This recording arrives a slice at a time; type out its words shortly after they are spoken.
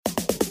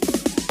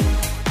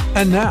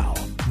And now,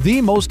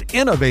 the most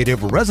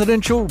innovative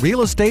residential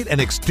real estate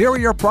and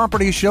exterior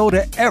property show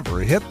to ever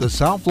hit the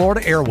South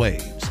Florida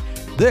airwaves.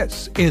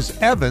 This is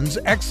Evan's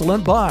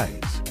Excellent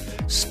Buys.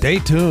 Stay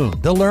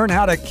tuned to learn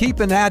how to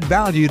keep and add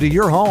value to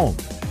your home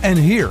and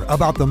hear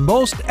about the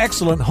most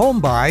excellent home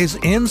buys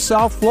in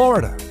South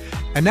Florida.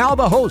 And now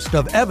the host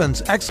of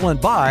Evan's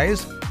Excellent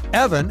Buys,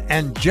 Evan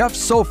and Jeff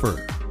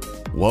Sofer.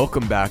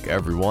 Welcome back,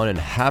 everyone, and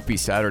happy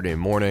Saturday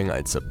morning.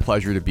 It's a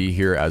pleasure to be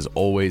here. As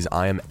always,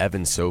 I am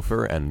Evan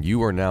Sofer, and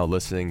you are now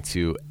listening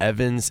to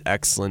Evan's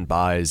Excellent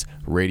Buys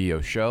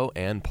radio show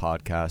and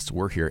podcast.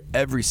 We're here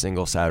every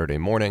single Saturday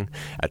morning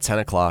at 10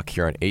 o'clock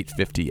here on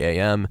 8:50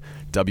 a.m.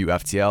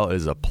 WFTL. It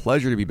is a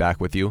pleasure to be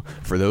back with you.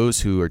 For those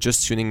who are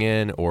just tuning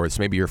in, or it's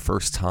maybe your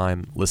first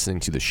time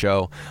listening to the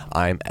show,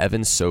 I'm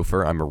Evan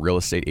Sofer. I'm a real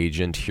estate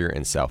agent here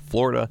in South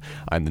Florida.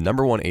 I'm the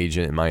number one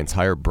agent in my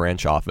entire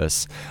branch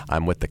office.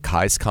 I'm with the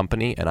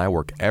Company, and I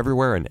work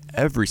everywhere and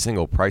every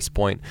single price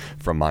point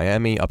from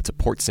Miami up to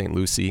Port St.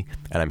 Lucie,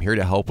 and I'm here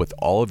to help with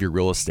all of your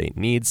real estate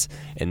needs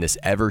in this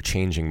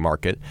ever-changing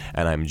market.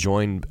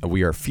 And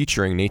we are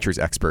featuring nature's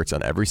experts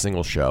on every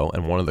single show,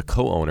 and one of the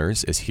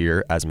co-owners is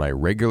here as my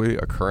regularly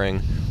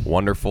occurring,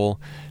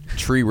 wonderful,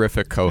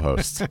 terrific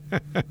co-host.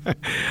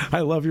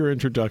 I love your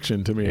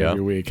introduction to me every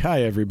week.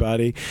 Hi,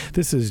 everybody.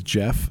 This is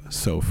Jeff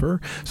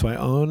Sofer. So I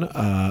own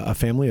a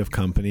family of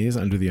companies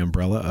under the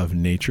umbrella of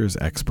Nature's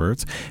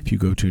Experts. If you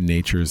go to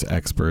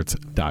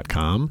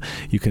naturesexperts.com,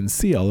 you can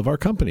see all of our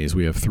companies.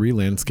 We have 3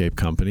 landscape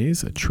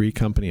companies, a tree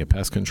company, a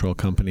pest control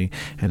company,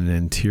 and an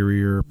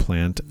interior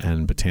plant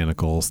and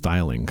botanical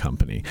styling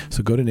company.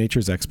 So go to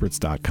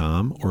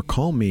naturesexperts.com or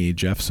call me,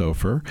 Jeff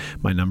Sofer.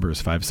 My number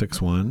is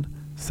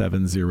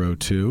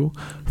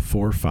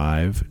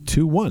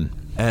 561-702-4521.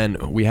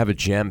 And we have a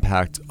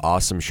jam-packed,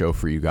 awesome show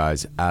for you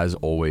guys. As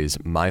always,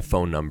 my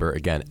phone number,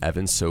 again,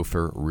 Evan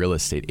Sofer, real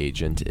estate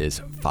agent, is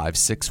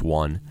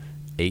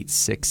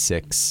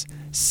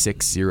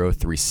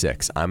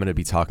 561-866-6036. I'm going to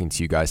be talking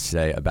to you guys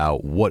today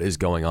about what is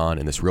going on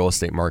in this real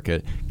estate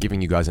market,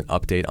 giving you guys an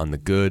update on the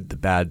good, the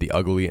bad, the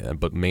ugly,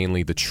 but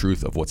mainly the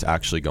truth of what's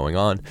actually going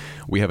on.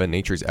 We have a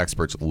Nature's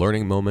Experts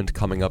learning moment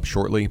coming up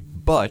shortly,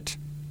 but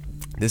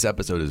this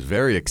episode is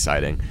very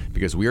exciting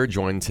because we are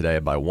joined today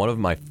by one of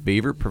my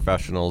favorite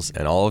professionals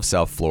in all of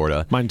South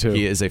Florida. Mine too.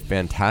 He is a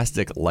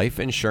fantastic life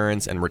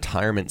insurance and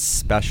retirement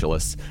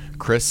specialist,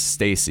 Chris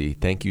Stacy.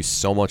 Thank you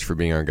so much for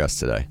being our guest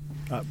today.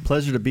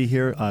 Pleasure to be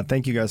here.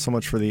 Thank you guys so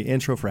much for the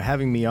intro, for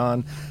having me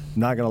on.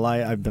 Not going to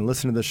lie, I've been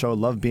listening to the show,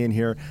 love being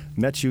here. I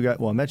met you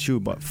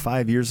about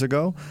 5 years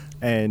ago,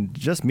 and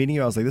just meeting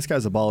you, I was like, this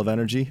guy's a ball of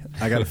energy.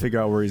 I got to figure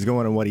out where he's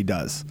going and what he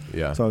does.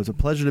 Yeah. So it's a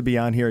pleasure to be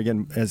on here.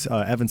 Again, as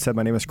Evan said,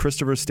 my name is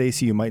Christopher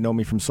Stacy. You might know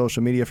me from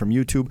social media, from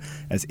YouTube,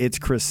 as It's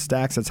Chris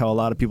Stacks. That's how a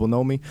lot of people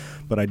know me.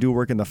 But I do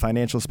work in the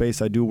financial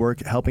space. I do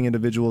work helping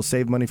individuals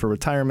save money for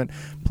retirement,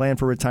 plan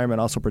for retirement,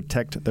 also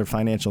protect their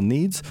financial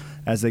needs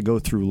as they go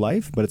through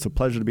life. But it's a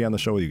pleasure to be on the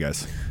show with you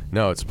guys.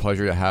 No, it's a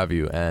pleasure to have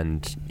you.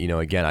 And,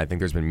 again, I think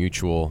there's been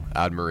mutual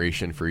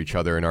admiration for each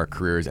other in our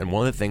careers. And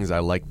one of the things I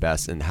like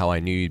best and how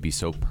I knew you'd be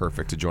so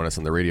perfect to join us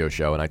on the radio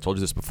show, and I told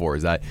you this before,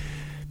 is that,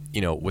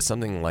 with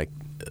something like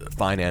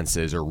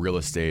finances or real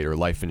estate or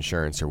life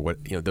insurance or what,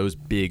 those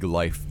big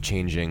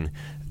life-changing,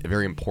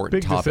 very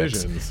important big topics,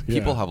 decisions.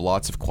 People have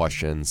lots of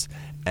questions,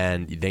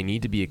 and they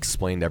need to be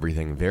explained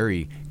everything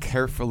very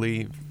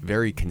carefully,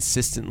 very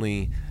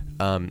consistently,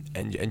 and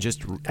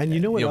just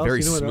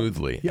very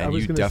smoothly. Yeah, and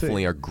you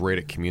definitely are great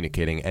at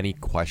communicating any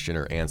question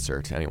or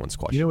answer to anyone's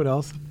question. You know what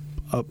else?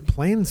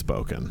 Plain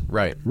spoken.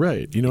 Right.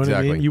 You know what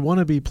I mean? You want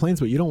to be plain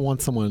spoken. You don't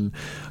want someone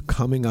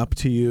coming up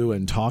to you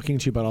and talking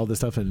to you about all this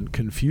stuff and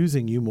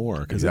confusing you more,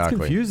 because it's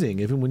confusing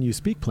even when you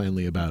speak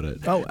plainly about it.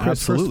 Oh, Chris,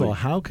 absolutely. First of all,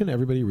 how can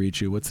everybody reach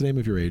you? What's the name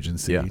of your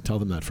agency? Yeah. Tell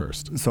them that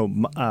first. So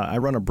I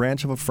run a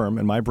branch of a firm,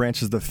 and my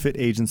branch is the Fit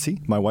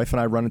Agency. My wife and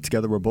I run it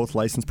together. We're both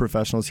licensed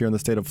professionals here in the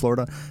state of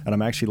Florida, and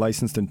I'm actually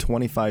licensed in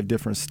 25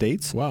 different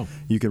states. Wow.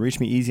 You can reach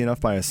me easy enough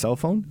by a cell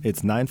phone.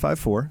 It's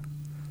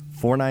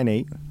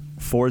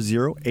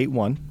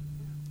 954-498-4081.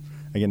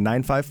 Again,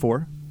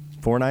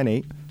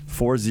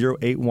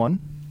 954-498-4081.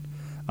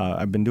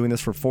 I've been doing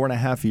this for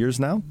 4.5 years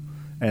now,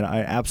 and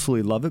I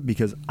absolutely love it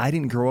because I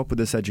didn't grow up with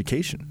this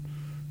education.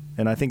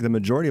 And I think the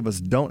majority of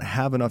us don't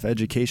have enough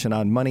education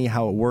on money,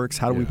 how it works,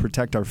 how do we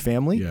protect our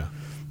family. Yeah.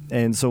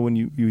 And so when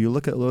you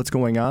look at what's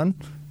going on,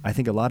 I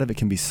think a lot of it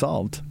can be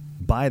solved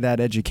by that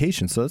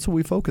education. So that's what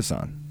we focus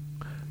on.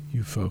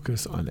 You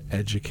focus on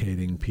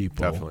educating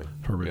people Definitely.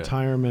 for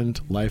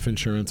retirement, life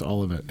insurance,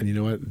 all of it. And you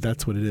know what?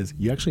 That's what it is.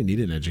 You actually need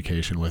an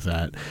education with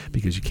that,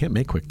 because you can't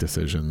make quick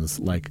decisions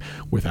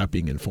without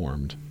being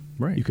informed.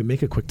 Right. You can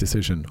make a quick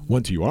decision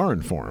once you are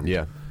informed.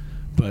 Yeah.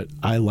 But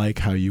I like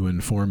how you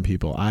inform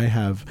people. I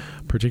have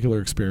particular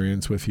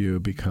experience with you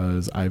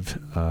because I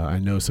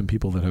know some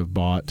people that have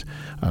bought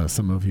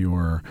some of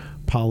your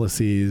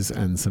policies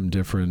and some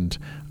different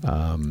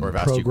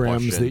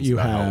programs that you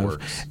have,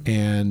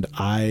 and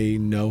I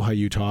know how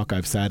you talk.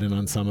 I've sat in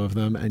on some of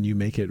them, and you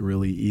make it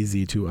really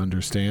easy to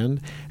understand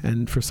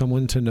and for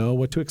someone to know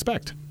what to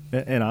expect.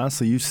 And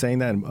honestly, you saying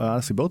that, and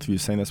honestly, both of you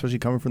saying that, especially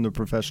coming from the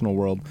professional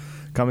world,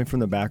 coming from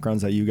the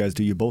backgrounds that you guys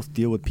do, you both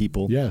deal with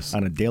people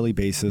on a daily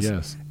basis.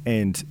 Yes.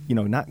 And,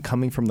 not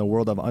coming from the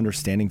world of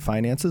understanding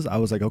finances, I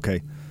was like,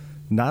 okay,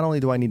 not only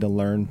do I need to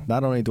learn,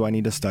 not only do I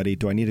need to study,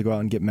 do I need to go out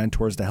and get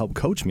mentors to help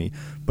coach me,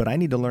 but I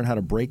need to learn how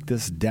to break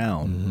this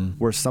down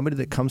where somebody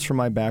that comes from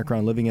my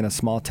background living in a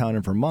small town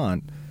in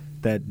Vermont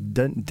that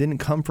didn't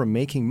come from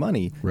making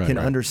money can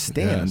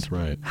understand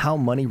how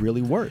money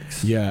really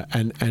works. Yeah,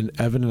 and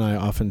Evan and I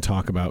often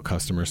talk about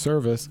customer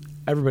service.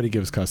 Everybody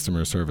gives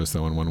customer service,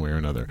 though, in one way or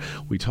another.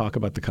 We talk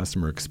about the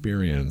customer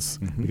experience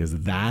because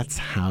that's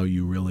how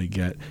you really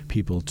get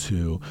people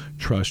to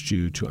trust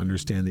you, to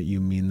understand that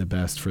you mean the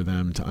best for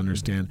them, to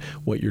understand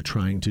what you're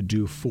trying to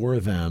do for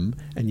them.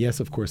 And yes,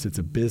 of course, it's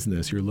a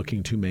business. You're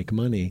looking to make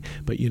money,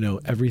 but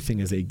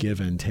everything is a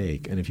give and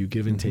take. And if you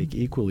give and take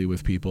equally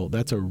with people,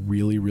 that's a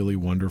really, really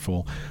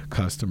wonderful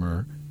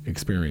customer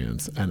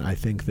experience. And I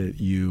think that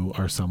you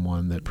are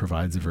someone that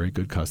provides a very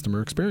good customer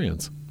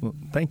experience. Well,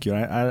 thank you.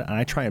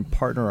 I try and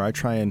partner, or I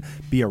try and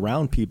be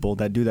around people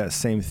that do that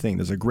same thing.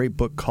 There's a great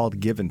book called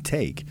Give and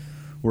Take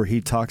where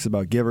he talks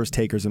about givers,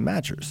 takers, and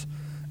matchers.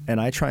 And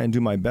I try and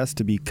do my best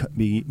to be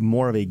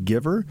more of a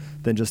giver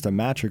than just a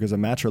matcher, because a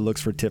matcher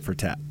looks for tit for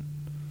tat.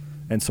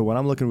 And so when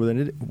I'm working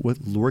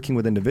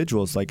with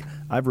individuals, like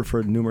I've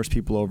referred numerous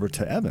people over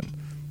to Evan.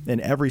 And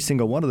every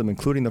single one of them,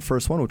 including the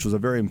first one, which was a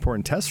very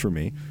important test for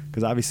me,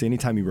 because obviously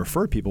anytime you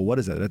refer people, what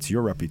is it? That's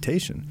your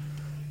reputation.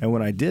 And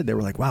when I did, they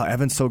were like, wow,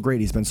 Evan's so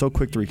great. He's been so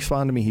quick to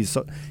respond to me. He's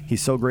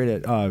so great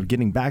at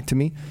getting back to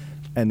me.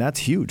 And that's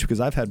huge, because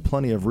I've had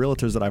plenty of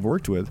realtors that I've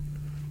worked with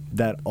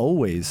that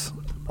always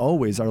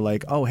are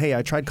like, oh, hey,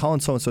 I tried calling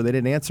so-and-so, they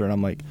didn't answer. And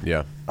I'm like,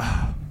 yeah,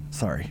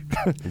 sorry.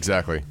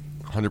 Exactly,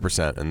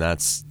 100%. And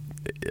that's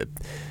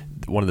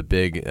one of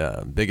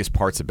the biggest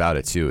parts about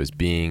it too, is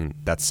being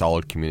that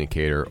solid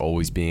communicator,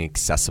 always being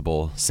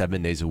accessible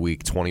 7 days a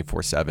week,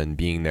 24/7,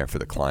 being there for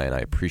the client. I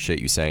appreciate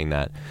you saying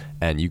that.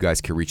 And you guys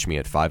can reach me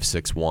at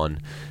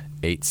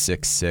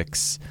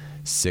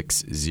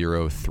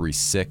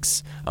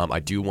 561-866-6036. I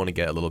do want to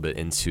get a little bit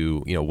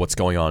into what's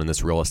going on in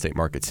this real estate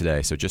market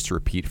today. So just to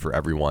repeat for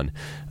everyone,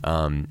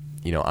 I'm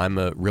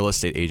a real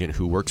estate agent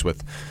who works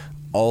with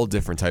all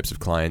different types of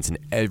clients in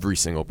every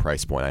single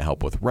price point. I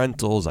help with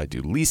rentals, I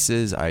do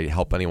leases, I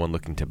help anyone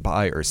looking to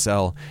buy or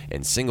sell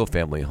in single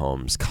family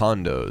homes,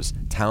 condos,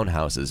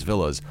 townhouses,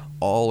 villas,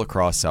 all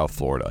across South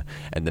Florida.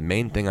 And the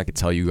main thing I could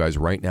tell you guys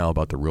right now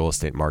about the real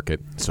estate market,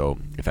 so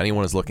if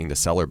anyone is looking to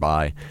sell or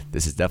buy,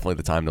 this is definitely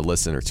the time to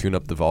listen or tune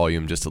up the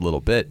volume just a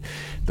little bit.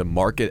 The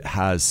market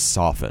has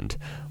softened.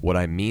 What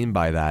I mean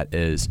by that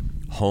is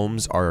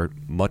homes are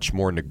much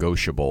more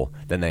negotiable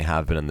than they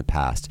have been in the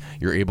past.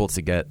 You're able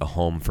to get a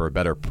home for a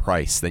better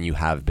price than you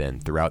have been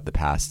throughout the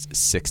past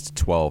 6 to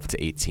 12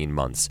 to 18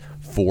 months,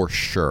 for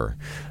sure.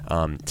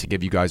 To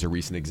give you guys a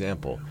recent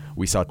example,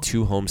 we saw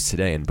 2 homes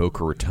today in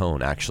Boca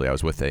Raton. Actually, I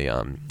was with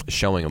a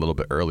showing a little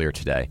bit earlier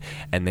today,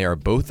 and they are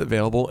both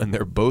available and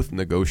they're both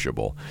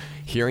negotiable.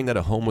 Hearing that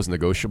a home was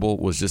negotiable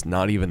was just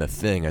not even a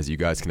thing, as you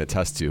guys can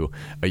attest to,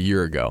 a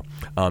year ago.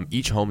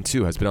 Each home,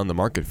 too, has been on the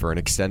market for an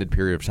extended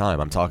period of time.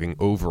 I'm talking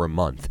over a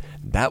month.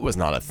 That was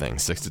not a thing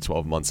 6 to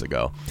 12 months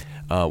ago.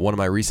 One of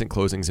my recent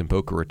closings in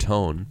Boca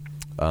Raton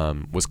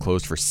was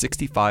closed for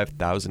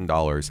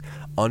 $65,000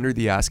 under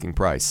the asking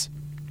price.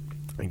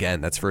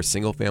 Again, that's for a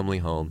single-family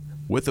home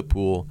with a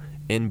pool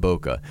in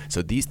Boca.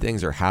 So these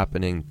things are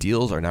happening.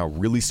 Deals are now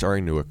really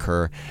starting to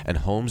occur, and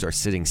homes are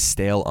sitting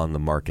stale on the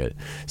market.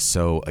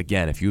 So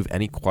again, if you have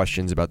any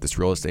questions about this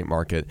real estate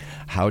market,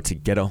 how to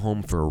get a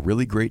home for a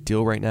really great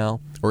deal right now,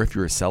 or if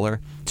you're a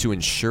seller, to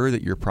ensure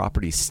that your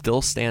property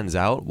still stands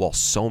out while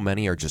so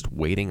many are just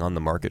waiting on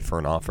the market for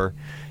an offer,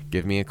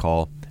 give me a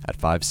call at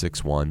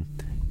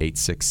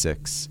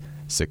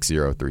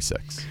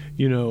 561-866-6036.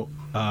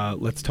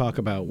 Let's talk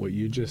about what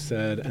you just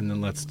said, and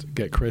then let's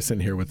get Chris in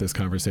here with this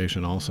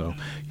conversation also.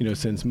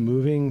 Since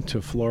moving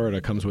to Florida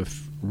comes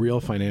with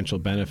real financial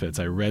benefits,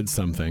 I read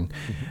something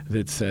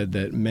that said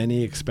that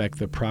many expect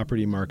the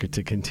property market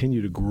to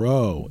continue to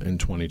grow in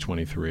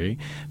 2023.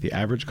 The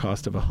average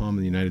cost of a home in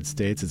the United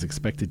States is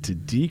expected to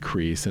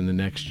decrease in the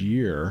next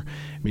year,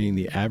 meaning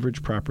the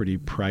average property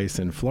price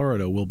in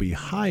Florida will be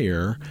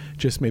higher,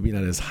 just maybe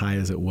not as high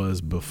as it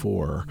was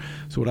before.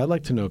 So what I'd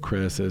like to know,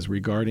 Chris, is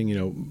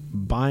regarding,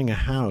 buying a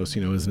house,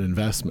 is an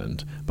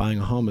investment. Buying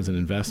a home is an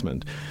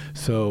investment.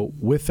 So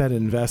with that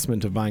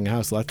investment of buying a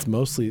house, that's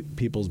mostly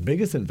people's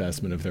biggest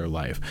investment of their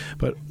life.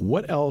 But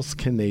what else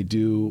can they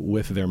do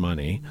with their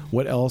money?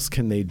 What else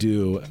can they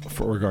do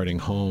regarding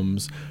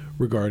homes,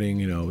 regarding,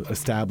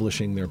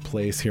 establishing their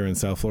place here in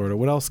South Florida?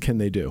 What else can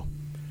they do?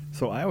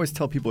 So I always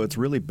tell people it's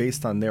really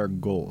based on their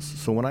goals.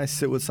 So when I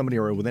sit with somebody,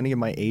 or with any of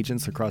my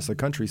agents across the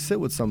country, sit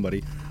with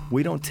somebody,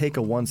 we don't take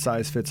a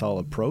one-size-fits-all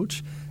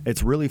approach.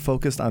 It's really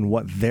focused on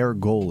what their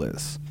goal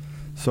is.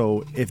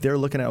 So if they're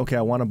looking at, okay,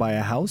 I want to buy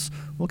a house,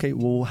 okay,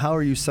 well, how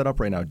are you set up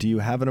right now? Do you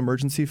have an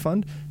emergency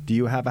fund? Do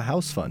you have a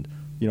house fund?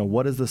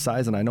 What is the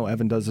size, and I know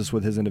Evan does this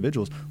with his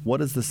individuals,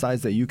 what is the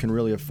size that you can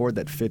really afford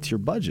that fits your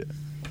budget?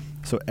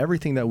 So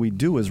everything that we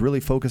do is really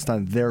focused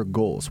on their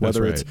goals,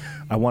 whether it's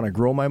I want to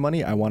grow my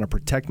money, I want to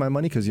protect my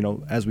money, because,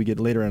 as we get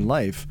later in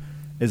life,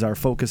 is our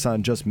focus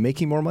on just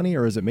making more money,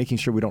 or is it making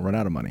sure we don't run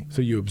out of money?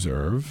 So you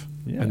observe,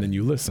 and then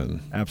you listen.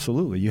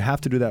 Absolutely. You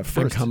have to do that first.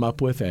 And come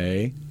up with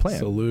a plan.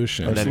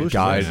 Solution. And then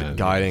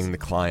guiding the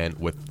client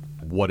with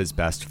what is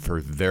best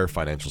for their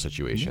financial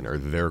situation or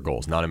their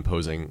goals, not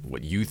imposing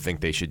what you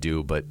think they should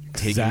do, but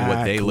taking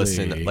what they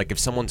listen. Like if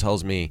someone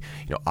tells me,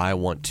 I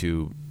want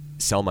to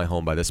sell my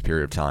home by this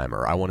period of time,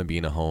 or I want to be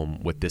in a home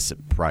with this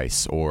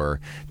price, or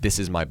this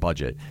is my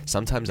budget.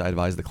 Sometimes I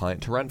advise the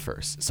client to rent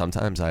first.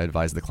 Sometimes I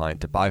advise the client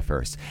to buy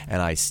first,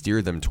 and I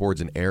steer them towards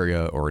an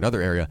area or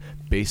another area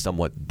based on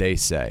what they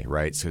say,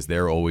 right? Because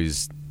they're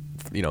always,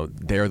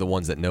 they're the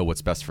ones that know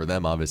what's best for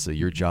them. Obviously,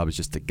 your job is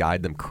just to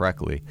guide them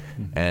correctly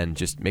and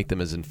just make them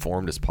as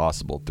informed as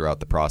possible throughout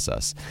the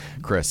process.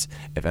 Chris,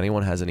 if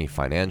anyone has any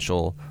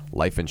financial,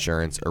 life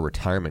insurance, or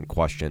retirement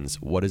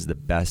questions, what is the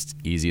best,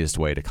 easiest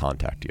way to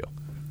contact you?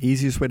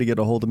 Easiest way to get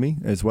a hold of me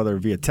is whether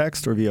via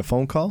text or via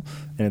phone call,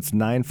 and it's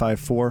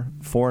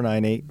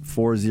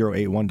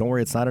 954-498-4081. Don't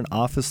worry, it's not an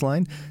office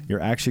line. You're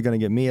actually going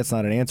to get me. It's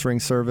not an answering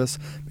service,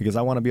 because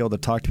I want to be able to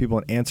talk to people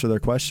and answer their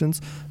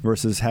questions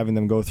versus having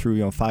them go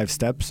through 5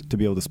 steps to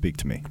be able to speak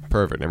to me.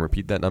 Perfect. And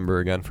repeat that number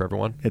again for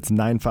everyone. It's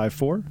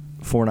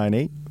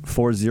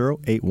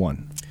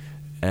 954-498-4081.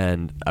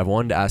 And I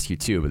wanted to ask you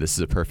too, but this is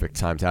a perfect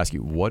time to ask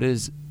you, what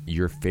is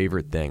your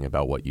favorite thing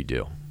about what you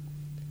do?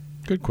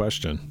 Good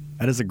question.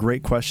 That is a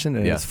great question,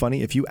 and it's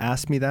funny. If you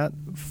asked me that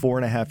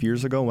 4.5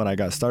 years ago when I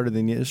got started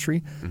in the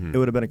industry, it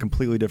would have been a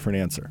completely different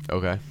answer.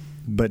 Okay.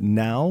 But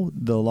now,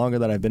 the longer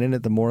that I've been in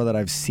it, the more that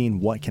I've seen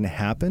what can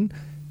happen,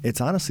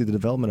 it's honestly the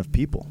development of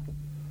people.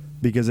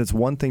 Because it's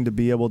one thing to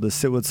be able to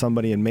sit with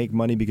somebody and make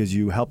money because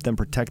you help them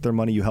protect their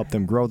money, you help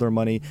them grow their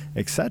money,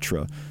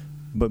 etc.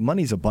 But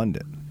money's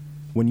abundant.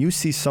 When you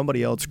see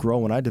somebody else grow,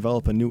 when I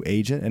develop a new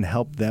agent and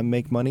help them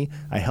make money,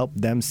 I help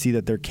them see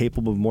that they're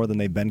capable of more than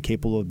they've been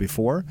capable of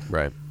before.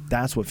 Right.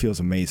 That's what feels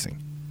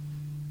amazing.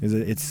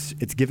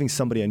 It's giving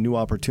somebody a new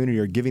opportunity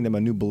or giving them a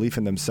new belief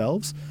in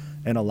themselves.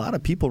 And a lot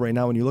of people right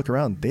now, when you look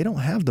around, they don't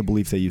have the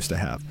belief they used to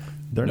have.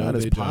 They're not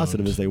as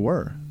positive as they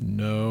were.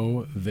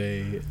 No,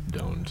 they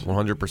don't.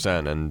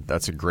 100%, and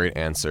that's a great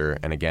answer.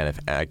 And again, if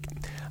I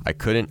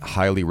couldn't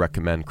highly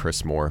recommend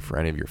Chris more for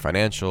any of your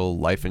financial,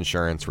 life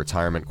insurance,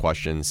 retirement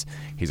questions.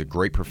 He's a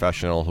great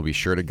professional. He'll be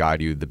sure to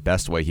guide you the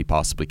best way he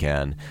possibly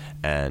can,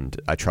 and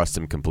I trust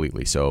him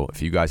completely. So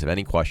if you guys have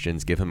any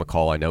questions, give him a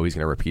call. I know he's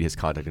going to repeat his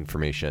contact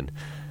information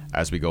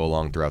as we go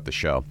along throughout the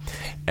show.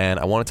 And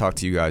I want to talk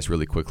to you guys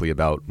really quickly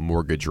about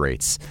mortgage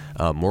rates.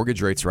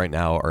 Mortgage rates right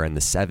now are in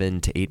the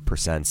 7 to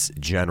 8%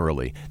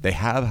 generally. They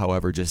have,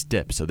 however, just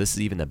dipped. So this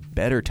is even a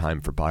better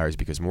time for buyers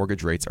because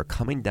mortgage rates are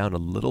coming down a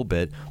little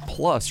bit.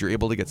 Plus, you're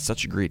able to get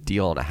such a great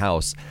deal on a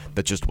house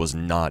that just was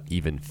not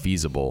even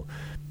feasible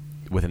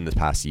within the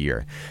past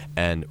year.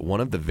 And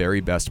one of the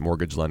very best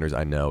mortgage lenders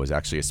I know is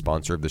actually a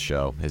sponsor of the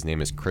show. His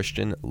name is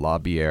Christian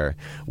Labiere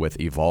with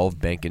Evolve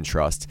Bank and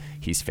Trust.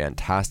 He's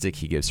fantastic.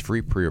 He gives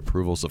free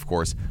pre-approvals, of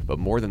course, but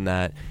more than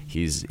that,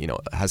 he's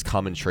has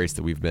common traits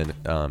that we've been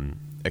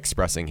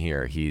expressing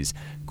here. He's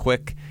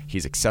quick,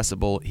 he's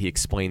accessible, he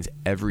explains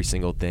every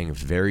single thing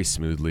very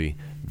smoothly,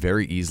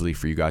 very easily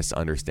for you guys to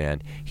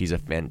understand. He's a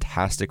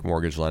fantastic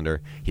mortgage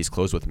lender. He's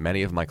closed with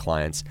many of my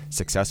clients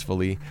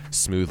successfully,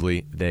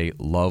 smoothly. They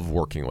love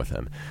working with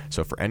him.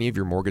 So for any of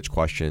your mortgage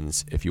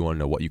questions, if you want to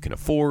know what you can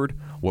afford,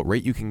 what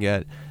rate you can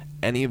get,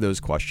 any of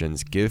those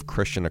questions, give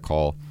Christian a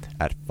call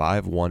at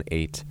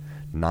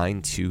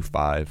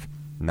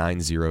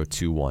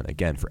 518-925-9021.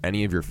 Again, for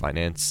any of your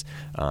finance,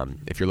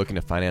 if you're looking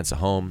to finance a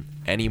home,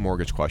 any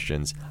mortgage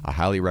questions, I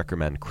highly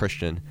recommend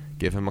Christian.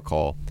 Give him a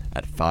call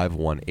at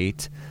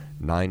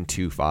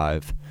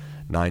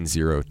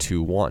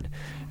 518-925-9021.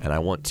 And I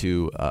want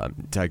to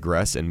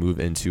digress and move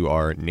into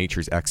our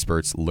Nature's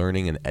Experts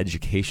learning and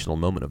educational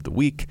moment of the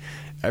week.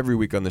 Every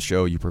week on the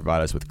show, you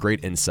provide us with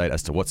great insight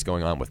as to what's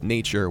going on with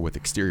nature, with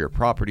exterior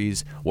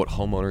properties, what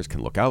homeowners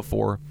can look out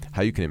for,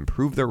 how you can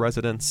improve their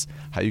residence,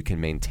 how you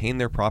can maintain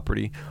their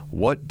property.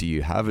 What do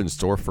you have in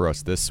store for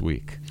us this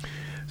week?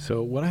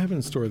 So what I have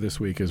in store this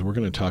week is we're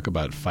going to talk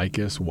about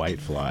ficus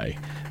whitefly.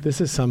 This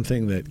is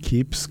something that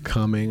keeps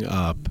coming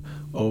up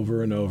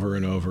over and over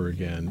and over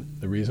again.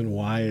 The reason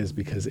why is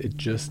because it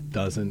just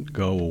doesn't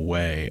go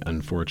away,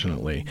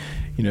 unfortunately.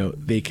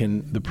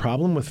 The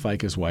problem with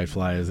ficus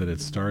whitefly is that it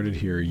started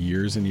here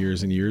years and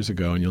years and years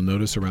ago, and you'll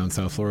notice around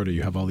South Florida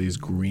you have all these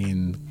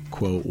green,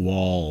 quote,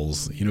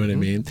 walls, you know what I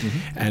mean?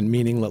 Mm-hmm. And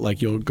meaning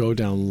that you'll go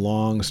down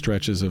long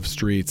stretches of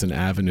streets and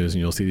avenues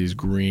and you'll see these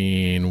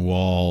green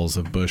walls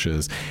of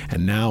bushes,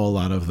 and now a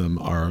lot of them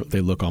they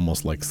look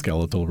almost like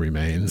skeletal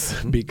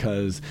remains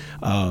because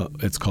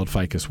it's called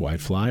ficus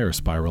whitefly or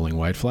spiraling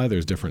whitefly.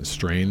 There's different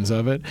strains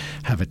of it,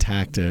 have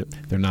attacked it.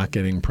 They're not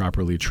getting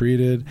properly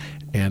treated,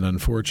 And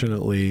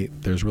unfortunately,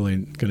 there's really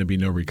going to be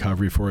no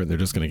recovery for it, and they're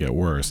just going to get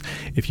worse.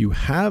 If you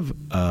have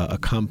a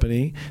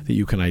company that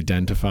you can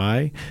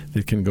identify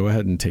that can go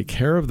ahead and take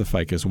care of the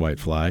ficus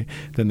whitefly,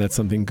 then that's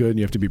something good, and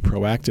you have to be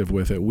proactive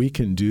with it. We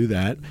can do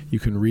that. You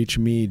can reach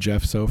me,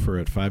 Jeff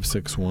Sofer, at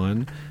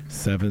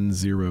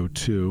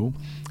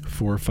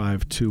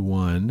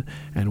 561-702-4521,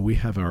 and we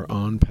have our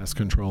own pest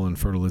control and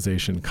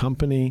fertilization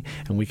company,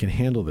 and we can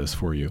handle this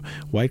for you.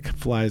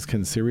 Whiteflies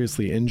can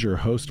seriously injure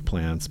host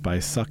plants by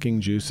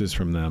sucking juices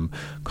from them,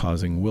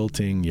 causing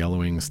wilting,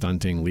 yellowing,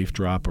 stunting, leaf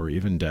drop, or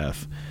even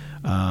death.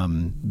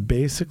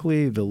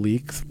 Basically, the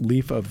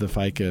leaf of the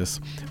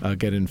ficus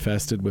get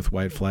infested with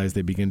whiteflies.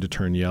 They begin to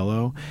turn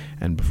yellow,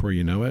 and before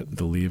you know it,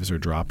 the leaves are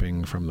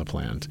dropping from the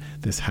plant.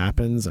 This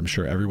happens. I'm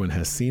sure everyone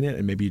has seen it,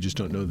 and maybe you just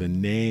don't know the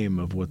name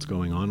of what's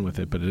going on with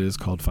it, but it is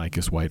called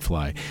ficus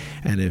whitefly.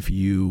 And if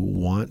you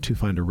want to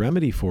find a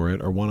remedy for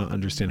it or want to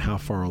understand how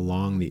far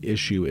along the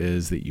issue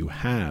is that you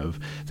have,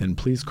 then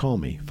please call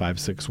me,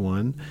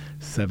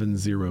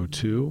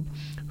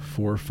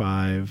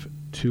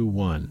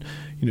 561-702-4521.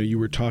 You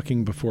were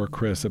talking before,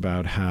 Chris,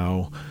 about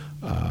how,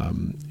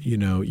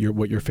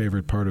 what your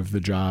favorite part of the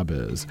job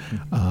is.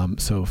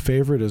 So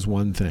favorite is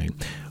one thing.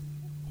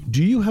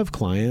 Do you have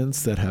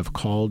clients that have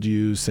called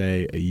you,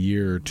 say, a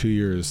year, 2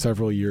 years,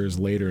 several years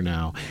later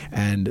now,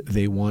 and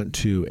they want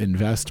to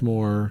invest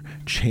more,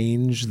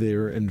 change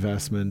their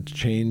investment,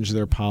 change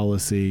their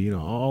policy,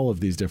 all of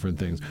these different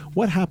things?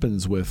 What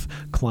happens with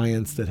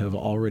clients that have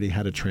already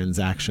had a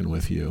transaction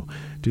with you?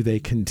 Do they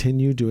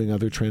continue doing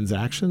other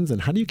transactions,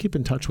 and how do you keep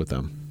in touch with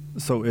them?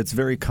 So it's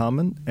very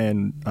common,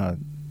 and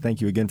thank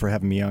you again for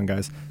having me on,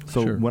 guys.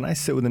 So Sure. When I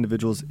sit with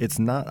individuals,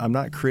 I'm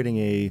not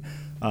creating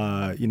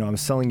I'm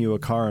selling you a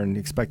car and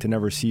expect to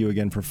never see you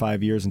again for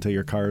 5 years until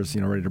your car's,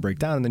 ready to break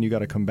down, and then you got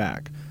to come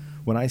back.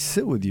 When I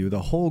sit with you, the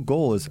whole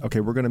goal is, okay,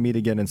 we're going to meet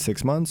again in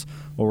 6 months,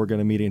 or we're going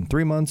to meet in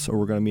 3 months, or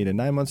we're going to meet in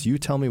 9 months. You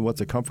tell me what's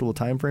a comfortable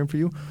time frame for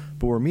you,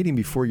 but we're meeting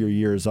before your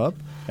year is up,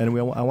 and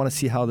I want to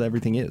see how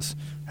everything is.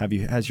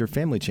 Has your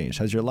family changed?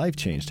 Has your life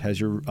changed?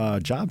 Has your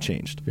job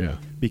changed? Yeah.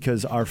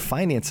 Because our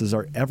finances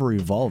are ever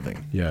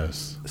evolving.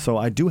 Yes. So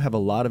I do have a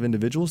lot of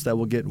individuals that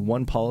will get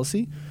one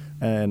policy,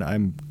 and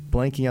I'm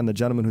blanking on the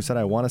gentleman who said,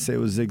 I want to say it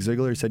was Zig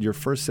Ziglar. He said, your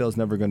first sale is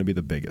never going to be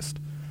the biggest.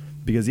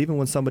 Because even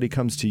when somebody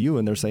comes to you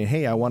and they're saying,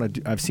 hey,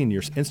 I've seen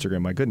your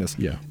Instagram, my goodness.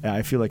 Yeah.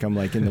 I feel like I'm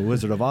like in the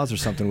Wizard of Oz or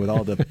something with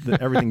all the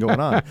everything going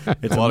on.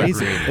 It's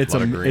amazing. It's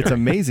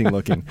amazing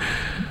looking.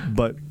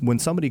 But when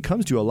somebody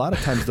comes to you, a lot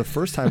of times the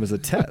first time is a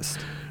test.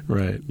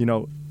 Right.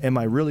 Am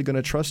I really going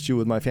to trust you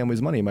with my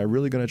family's money? Am I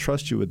really going to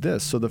trust you with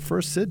this? So the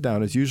first sit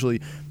down is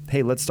usually,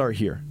 hey, let's start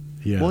here.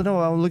 Yeah. Well,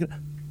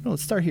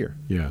 let's start here.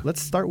 Yeah.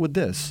 Let's start with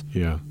this.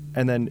 Yeah.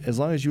 And then as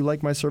long as you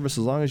like my service,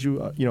 as long as you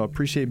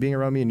appreciate being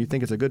around me and you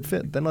think it's a good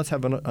fit, then let's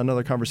have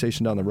another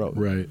conversation down the road.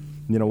 Right.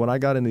 When I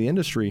got into the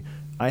industry,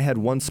 I had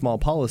one small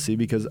policy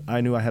because I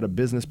knew I had a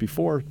business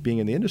before being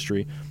in the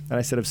industry. And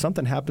I said, if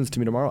something happens to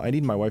me tomorrow, I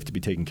need my wife to be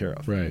taken care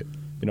of. Right.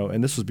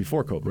 And this was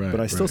before COVID. Right,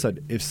 but I still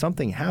said, if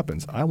something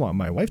happens, I want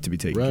my wife to be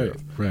taken care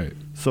of. Right.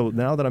 So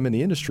now that I'm in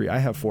the industry, I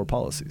have 4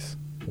 policies.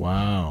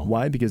 Wow.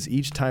 Why? Because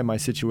each time my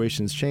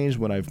situation's changed,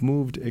 when I've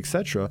moved,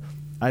 etc.,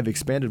 I've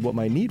expanded what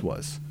my need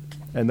was.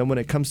 And then when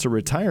it comes to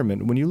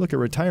retirement, when you look at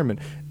retirement,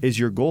 is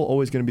your goal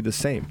always going to be the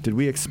same? Did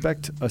we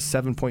expect a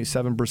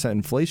 7.7%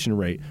 inflation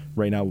rate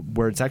right now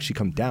where it's actually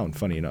come down,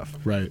 funny enough?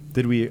 Right.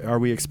 Are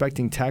we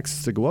expecting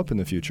taxes to go up in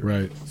the future?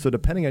 Right. So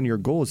depending on your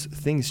goals,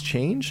 things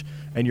change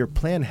and your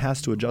plan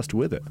has to adjust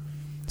with it.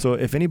 So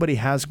if anybody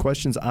has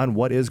questions on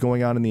what is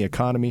going on in the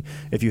economy,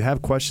 if you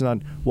have questions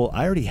on, well,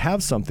 I already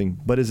have something,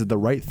 but is it the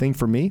right thing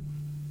for me?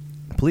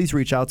 Please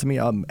reach out to me.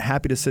 I'm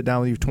happy to sit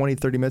down with you 20,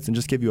 30 minutes and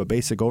just give you a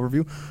basic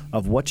overview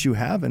of what you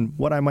have and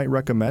what I might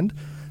recommend.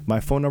 My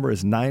phone number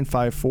is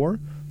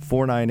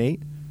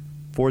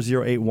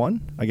 954-498-4081.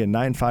 Again,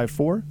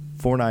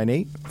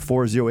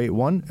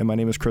 954-498-4081. And my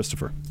name is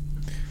Christopher.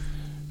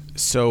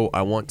 So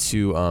I want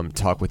to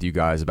talk with you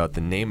guys about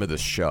the name of the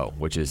show,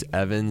 which is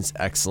Evan's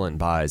Excellent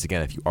Buys.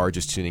 Again, if you are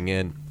just tuning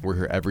in, we're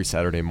here every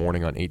Saturday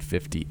morning on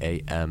 8:50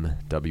 a.m.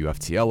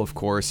 WFTL, of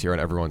course, here on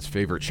everyone's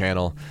favorite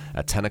channel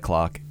at 10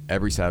 o'clock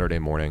every Saturday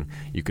morning.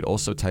 You could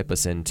also type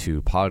us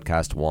into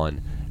Podcast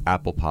One,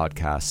 Apple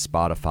Podcasts,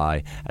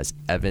 Spotify as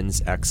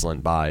Evan's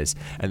Excellent Buys.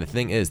 And the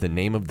thing is, the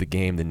name of the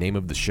game, the name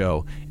of the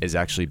show is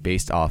actually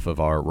based off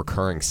of our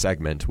recurring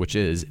segment, which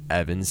is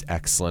Evan's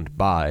Excellent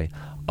Buy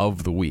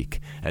of the week.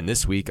 And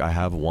this week I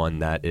have one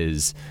that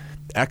is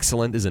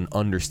excellent is an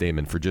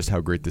understatement for just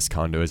how great this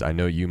condo is. I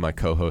know you, my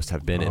co-host,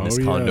 have been in this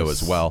condo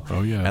as well.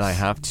 Oh, yes. And I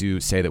have to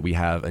say that we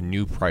have a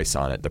new price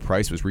on it. The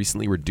price was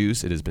recently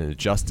reduced. It has been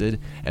adjusted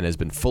and has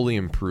been fully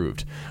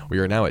improved. We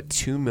are now at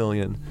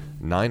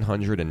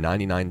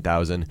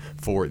 $2,999,000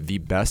 for the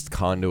best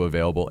condo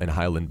available in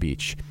Highland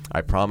Beach. I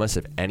promise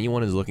if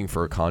anyone is looking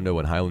for a condo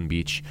in Highland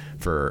Beach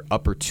for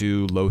upper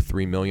 2, low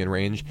 3 million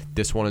range,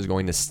 this one is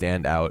going to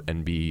stand out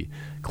and be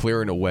clear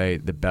and away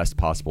the best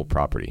possible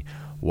property.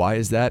 Why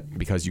is that?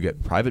 Because you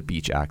get private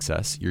beach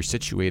access. You're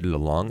situated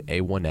along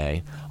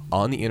A1A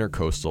on the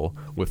Intercoastal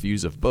with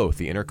views of both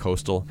the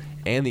Intercoastal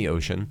and the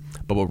ocean.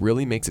 But what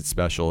really makes it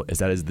special is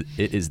that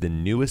it is the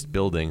newest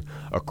building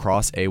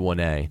across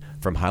A1A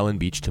from Highland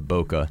Beach to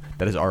Boca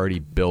that is already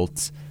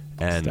built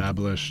and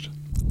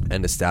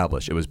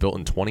established. It was built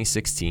in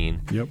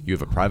 2016. Yep. You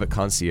have a private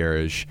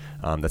concierge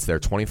that's there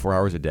 24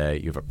 hours a day.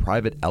 You have a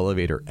private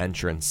elevator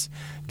entrance.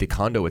 The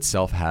condo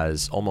itself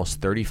has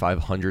almost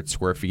 3,500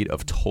 square feet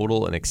of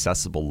total and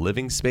accessible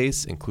living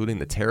space, including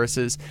the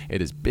terraces.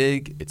 It is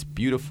big. It's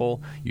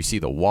beautiful. You see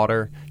the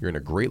water. You're in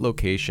a great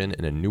location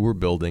in a newer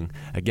building.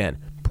 Again,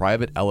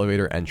 private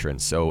elevator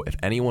entrance. So if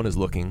anyone is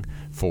looking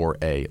for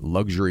a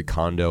luxury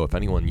condo, if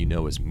anyone you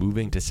know is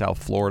moving to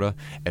South Florida,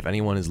 if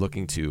anyone is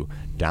looking to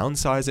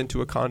downsize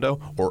into a condo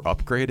or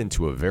upgrade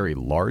into a very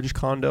large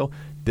condo,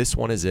 this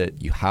one is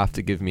it. You have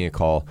to give me a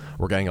call.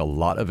 We're getting a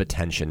lot of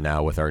attention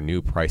now with our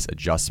new price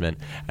adjustment.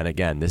 And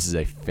again, this is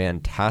a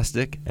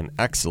fantastic and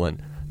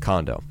excellent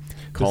condo.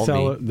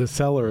 The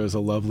seller is a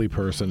lovely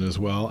person as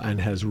well and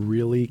has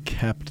really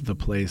kept the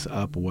place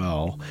up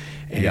well.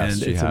 And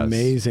yes, it's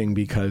amazing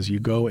because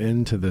you go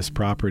into this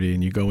property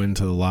and you go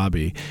into the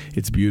lobby.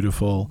 It's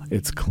beautiful.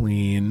 It's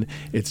clean.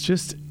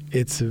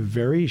 It's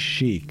very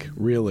chic,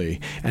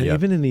 really. And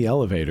even in the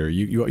elevator,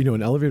 you know,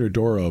 an elevator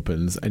door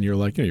opens and you're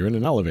like, you're in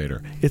an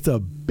elevator. It's a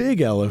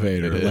big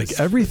elevator. Like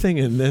everything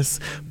in this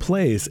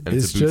place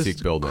is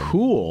just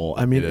cool.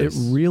 I mean, it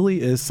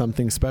really is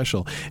something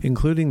special,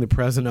 including the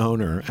present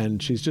owner.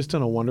 And she's just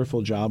done a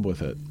wonderful job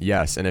with it.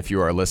 Yes. And if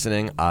you are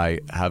listening, I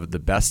have the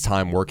best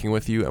time working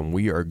with you, and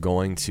we are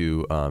going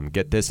to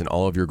get this and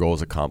all of your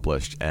goals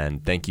accomplished.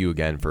 And thank you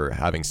again for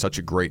having such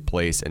a great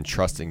place and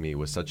trusting me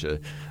with such a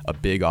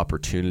big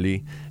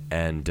opportunity.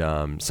 And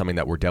something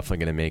that we're definitely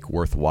going to make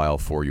worthwhile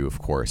for you, of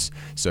course.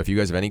 So if you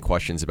guys have any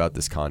questions about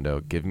this condo,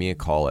 give me a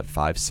call at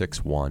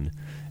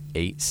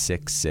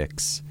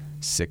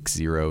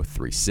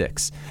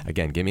 561-866-6036.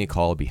 Again, give me a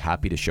call. I'll be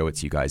happy to show it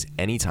to you guys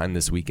anytime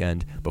this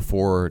weekend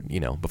before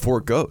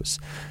it goes.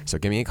 So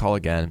give me a call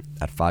again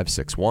at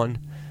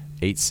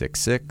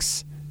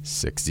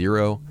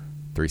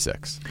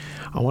 561-866-6036.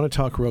 I want to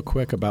talk real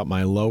quick about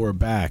my lower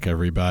back,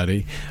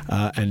 everybody.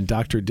 And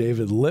Dr.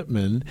 David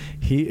Lippman,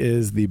 he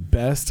is the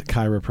best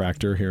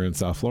chiropractor here in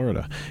South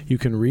Florida. You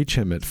can reach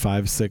him at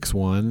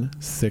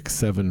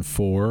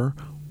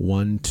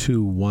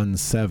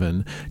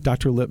 561-674-1217.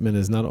 Dr. Lippman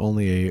is not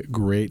only a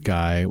great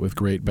guy with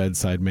great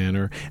bedside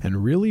manner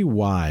and really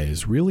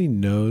wise, really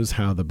knows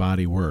how the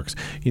body works.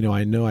 You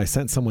know I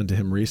sent someone to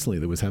him recently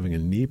that was having a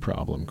knee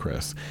problem,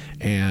 Chris,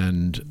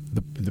 and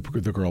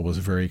the girl was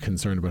very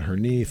concerned about her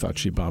knee, thought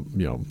she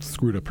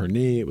screwed up her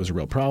knee. It was a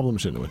real problem.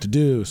 She didn't know what to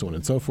do, so on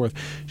and so forth.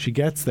 She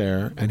gets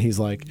there, and he's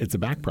like, it's a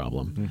back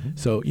problem. Mm-hmm.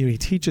 So he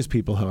teaches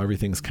people how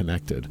everything's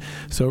connected.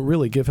 So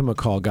really give him a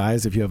call.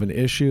 Guys, if you have an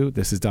issue,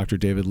 this is Dr.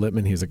 David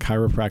Lippman. He's a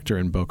chiropractor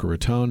in Boca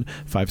Raton,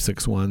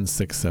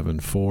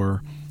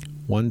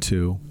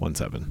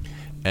 561-674-1217.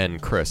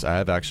 And Chris, I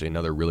have actually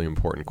another really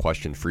important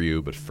question for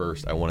you, but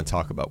first I want to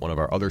talk about one of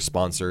our other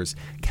sponsors,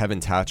 Kevin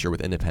Thatcher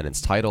with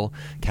Independence Title.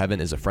 Kevin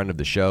is a friend of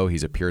the show.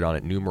 He's appeared on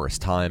it numerous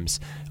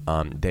times.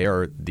 They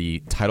are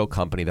the title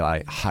company that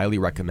I highly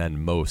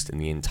recommend most in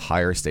the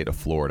entire state of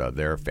Florida.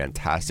 They're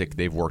fantastic.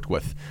 They've worked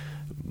with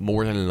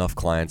more than enough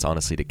clients,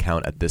 honestly, to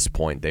count at this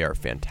point. They are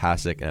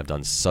fantastic and have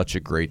done such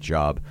a great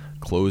job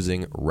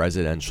closing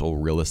residential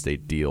real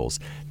estate deals.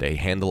 They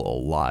handle a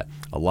lot.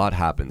 A lot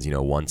happens,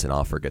 once an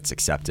offer gets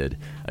accepted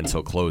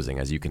until closing,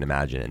 as you can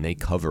imagine, and they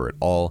cover it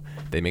all.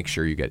 They make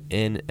sure you get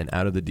in and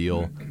out of the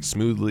deal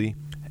smoothly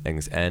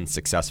and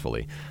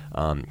successfully.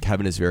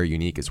 Kevin is very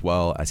unique as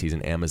well, as he's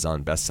an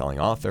Amazon best-selling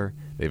author.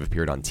 They've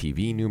appeared on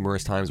TV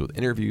numerous times with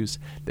interviews.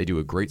 They do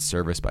a great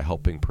service by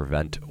helping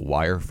prevent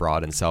wire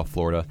fraud in South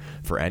Florida.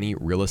 For any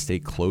real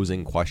estate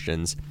closing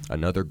questions,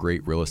 another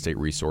great real estate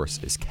resource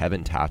is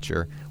Kevin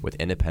Thatcher with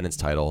Independence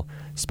Title,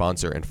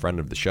 sponsor and friend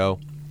of the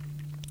show.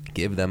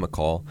 Give them a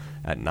call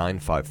at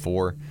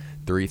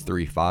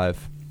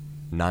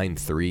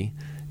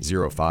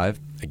 954-335-9305.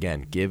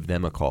 Again, give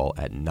them a call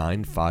at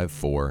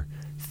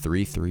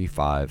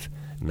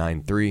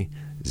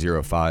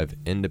 954-335-9305,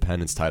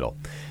 Independence Title.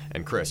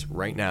 And Chris,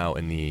 right now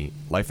in the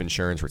life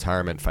insurance,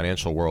 retirement,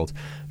 financial world,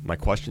 my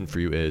question for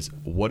you is,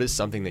 what is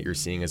something that you're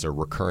seeing as a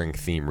recurring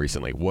theme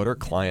recently? What are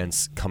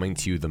clients coming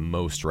to you the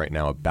most right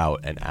now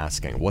about and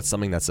asking? What's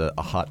something that's a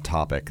hot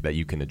topic that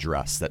you can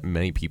address that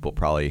many people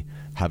probably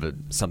have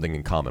something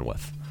in common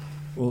with?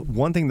 Well,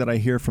 one thing that I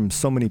hear from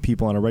so many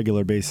people on a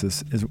regular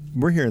basis is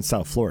we're here in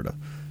South Florida.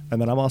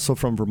 And then I'm also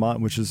from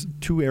Vermont, which is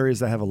two areas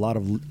that have a lot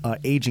of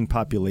aging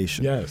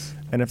population. Yes.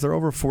 And if they're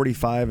over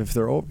 45, if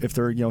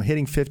they're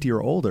hitting 50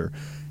 or older,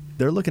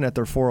 they're looking at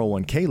their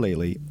 401k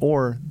lately.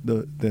 Or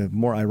the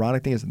more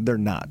ironic thing is they're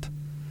not.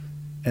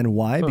 And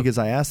why? Because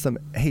I asked them,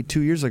 hey,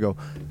 2 years ago,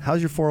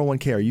 how's your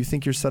 401k? Are you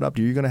think you're set up?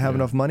 Are you going to have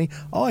enough money?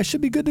 Oh, I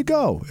should be good to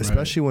go,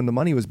 especially when the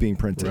money was being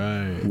printed.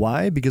 Right.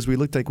 Why? Because we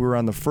looked like we were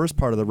on the first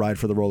part of the ride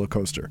for the roller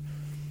coaster.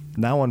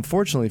 Now,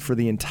 unfortunately, for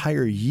the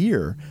entire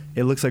year,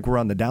 it looks like we're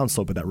on the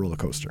downslope of that roller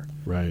coaster.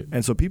 Right.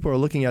 And so people are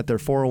looking at their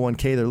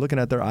 401k, they're looking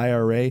at their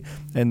IRA,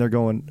 and they're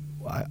going,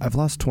 I've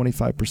lost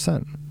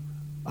 25%.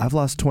 I've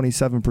lost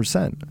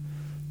 27%.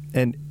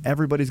 And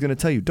everybody's going to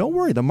tell you, don't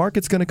worry, the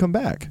market's going to come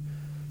back.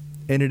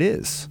 And it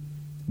is.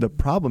 The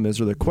problem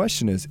is, or the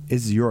question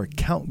is your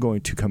account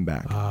going to come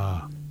back?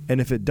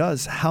 And if it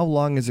does, how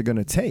long is it going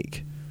to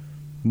take?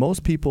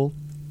 Most people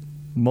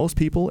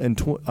in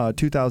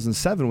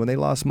 2007, when they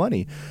lost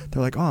money,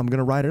 they're like, oh, I'm going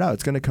to ride it out.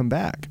 It's going to come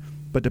back.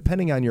 But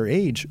depending on your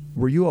age,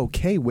 were you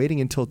okay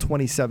waiting until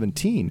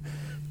 2017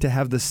 to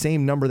have the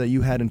same number that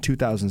you had in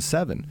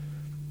 2007?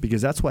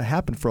 Because that's what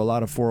happened for a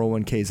lot of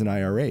 401ks and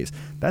IRAs.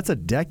 That's a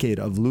decade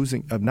of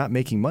not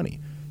making money.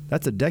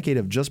 That's a decade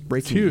of just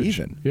breaking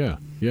even. Yeah.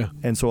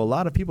 And so a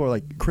lot of people are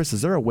like, Chris,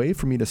 is there a way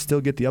for me to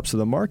still get the ups of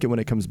the market when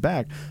it comes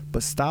back,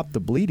 but stop the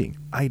bleeding?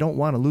 I don't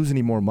want to lose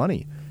any more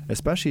money,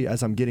 especially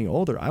as I'm getting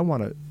older. I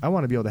want to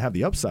be able to have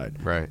the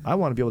upside. Right. I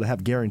want to be able to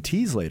have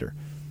guarantees later.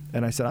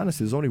 And I said,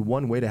 honestly, there's only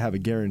one way to have a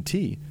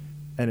guarantee,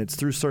 and it's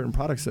through certain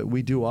products that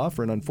we do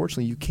offer. And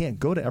unfortunately, you can't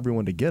go to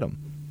everyone to get them.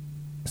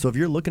 So if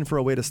you're looking for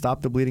a way to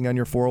stop the bleeding on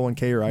your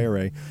 401k or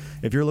IRA,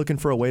 if you're looking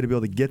for a way to be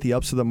able to get the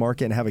ups of the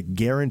market and have a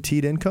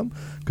guaranteed income,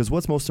 because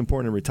what's most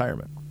important in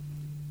retirement?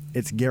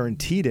 It's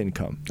guaranteed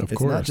income. Of it's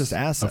course. not just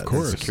assets. Of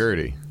course.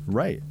 Security.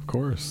 Right. Of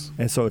course.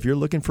 And so if you're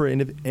looking for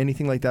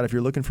anything like that, if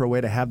you're looking for a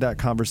way to have that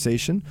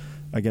conversation,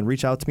 again,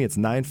 reach out to me. It's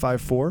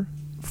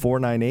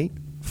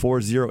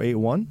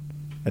 954-498-4081.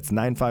 That's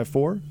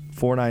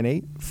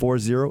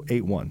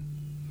 954-498-4081.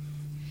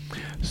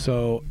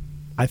 So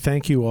I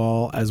thank you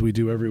all, as we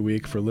do every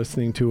week, for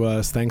listening to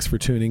us. Thanks for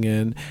tuning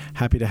in.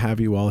 Happy to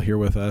have you all here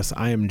with us.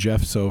 I am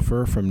Jeff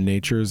Sofer from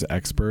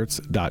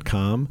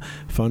naturesexperts.com.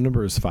 Phone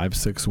number is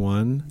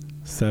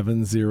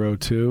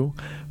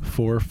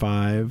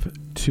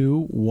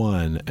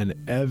 561-702-4521. And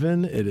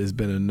Evan, it has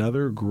been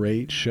another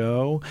great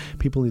show.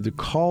 People need to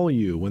call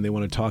you when they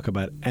want to talk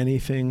about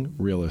anything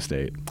real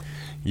estate.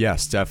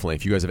 Yes, definitely.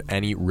 If you guys have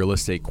any real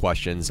estate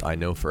questions, I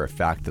know for a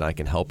fact that I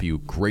can help you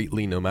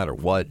greatly no matter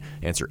what,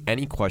 answer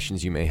any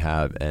questions you may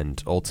have,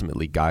 and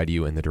ultimately guide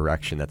you in the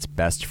direction that's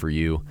best for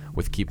you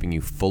with keeping you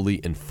fully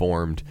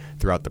informed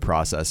throughout the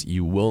process.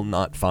 You will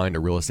not find a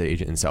real estate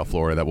agent in South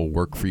Florida that will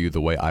work for you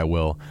the way I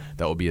will,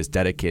 that will be as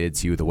dedicated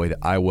to you the way that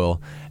I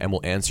will, and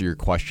will answer your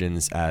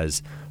questions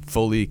as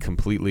fully,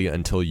 completely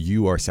until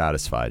you are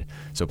satisfied.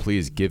 So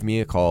please give me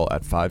a call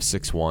at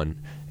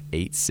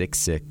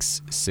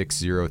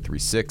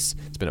 561-866-6036.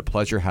 It's been a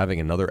pleasure having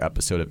another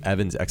episode of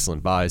Evan's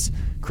Excellent Buys.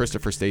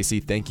 Christopher Stacy,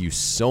 thank you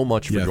so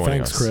much for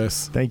joining us. Thanks,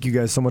 Chris. Thank you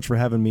guys so much for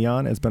having me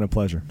on. It's been a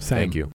pleasure. Thank you.